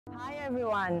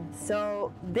everyone,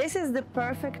 so this is the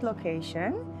perfect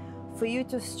location for you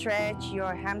to stretch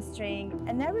your hamstring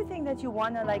and everything that you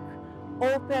want to like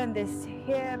open these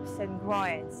hips and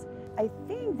groins. I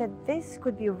think that this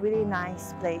could be a really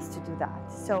nice place to do that.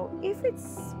 So if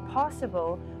it's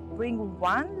possible, bring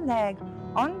one leg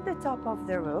on the top of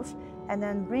the roof and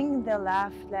then bring the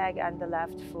left leg and the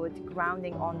left foot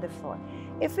grounding on the floor.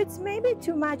 If it's maybe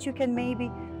too much, you can maybe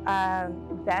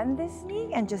bend this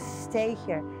knee and just stay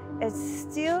here. It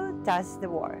still does the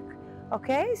work.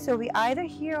 Okay, so we either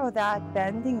here or that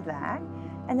bending leg,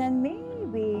 and then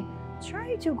maybe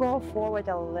try to go forward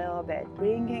a little bit,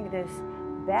 bringing this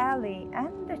belly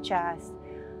and the chest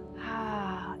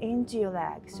into your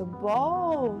legs. So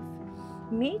both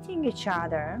meeting each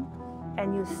other,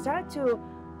 and you start to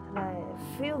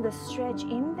feel the stretch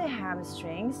in the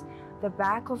hamstrings, the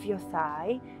back of your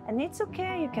thigh, and it's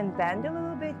okay, you can bend a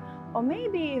little bit, or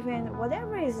maybe even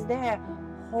whatever is there,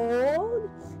 hold,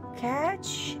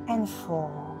 catch, and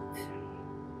fold.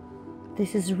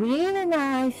 This is really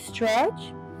nice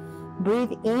stretch.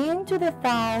 Breathe into the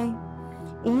thigh,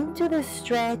 into the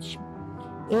stretch,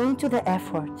 into the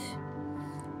effort.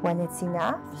 When it's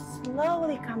enough,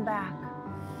 slowly come back.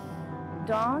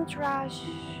 Don't rush.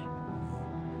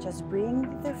 Just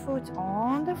bring the foot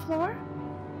on the floor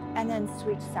and then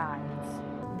switch sides.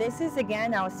 This is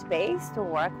again our space to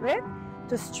work with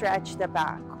to stretch the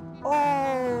back.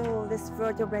 Oh, this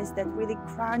vertebrae that really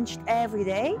crunched every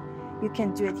day, you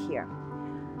can do it here.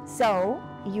 So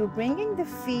you're bringing the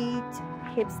feet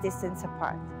hips distance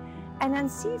apart, and then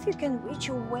see if you can reach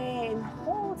away and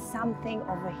hold something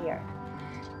over here,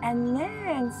 and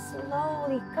then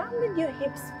slowly come with your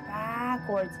hips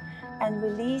backwards and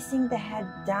releasing the head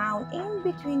down in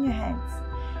between your hands.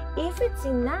 If it's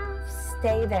enough,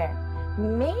 stay there.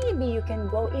 Maybe you can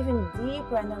go even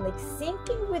deeper and then like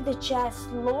sinking with the chest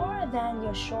lower than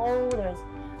your shoulders,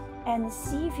 and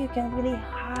see if you can really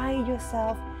hide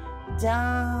yourself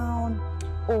down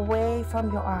away from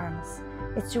your arms.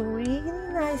 It's a really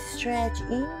nice stretch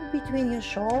in between your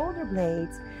shoulder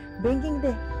blades, bringing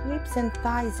the hips and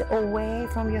thighs away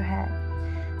from your head.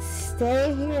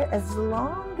 Stay here as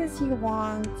long as you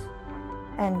want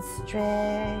and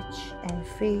stretch and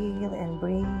feel and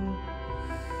breathe.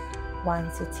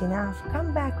 Once it's enough,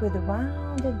 come back with a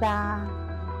rounded back,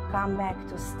 come back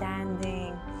to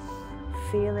standing,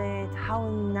 feel it, how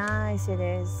nice it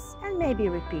is, and maybe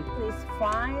repeat. Please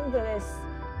find this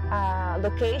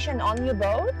location on your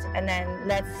boat, and then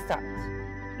let's start.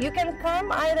 You can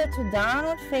come either to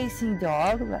downward facing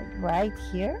dog, like right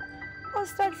here, or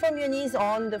start from your knees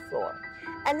on the floor,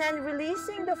 and then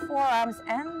releasing the forearms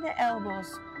and the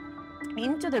elbows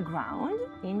into the ground,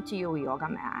 into your yoga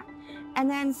mat, and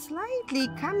then slightly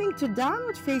coming to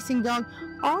downward facing dog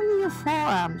on your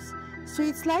forearms. So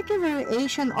it's like a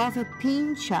variation of a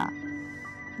pincha.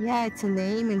 Yeah, it's a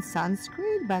name in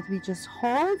Sanskrit, but we just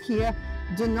hold here.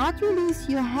 Do not release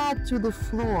your head to the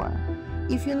floor.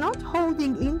 If you're not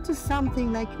holding into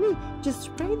something like me, just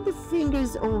spread the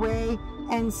fingers away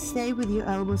and stay with your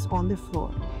elbows on the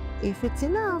floor. If it's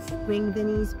enough, bring the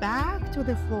knees back to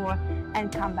the floor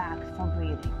and come back for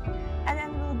breathing. And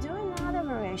then we'll do another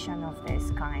variation of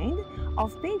this kind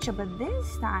of pincha, but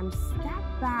this time step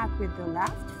back with the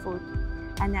left foot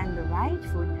and then the right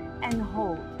foot and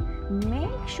hold.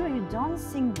 Make sure you don't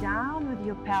sink down with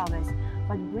your pelvis,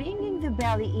 but bringing the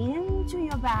belly into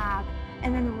your back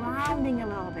and then rounding a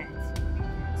little bit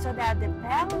so that the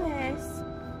pelvis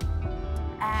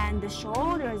and the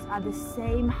shoulders are the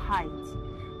same height.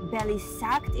 Belly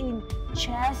sucked in,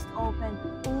 chest open,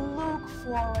 look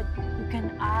forward. You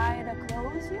can either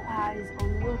close your eyes or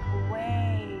look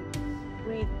away.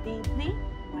 Breathe deeply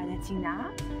when it's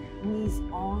enough, knees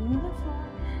on the floor,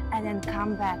 and then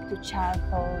come back to child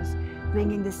pose,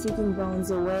 bringing the sitting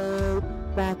bones away,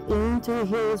 back into the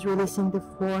heels, releasing the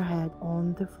forehead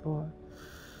on the floor.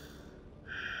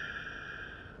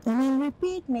 And then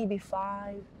repeat maybe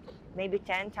 5, maybe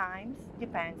 10 times,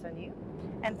 depends on you.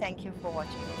 And thank you for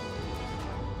watching.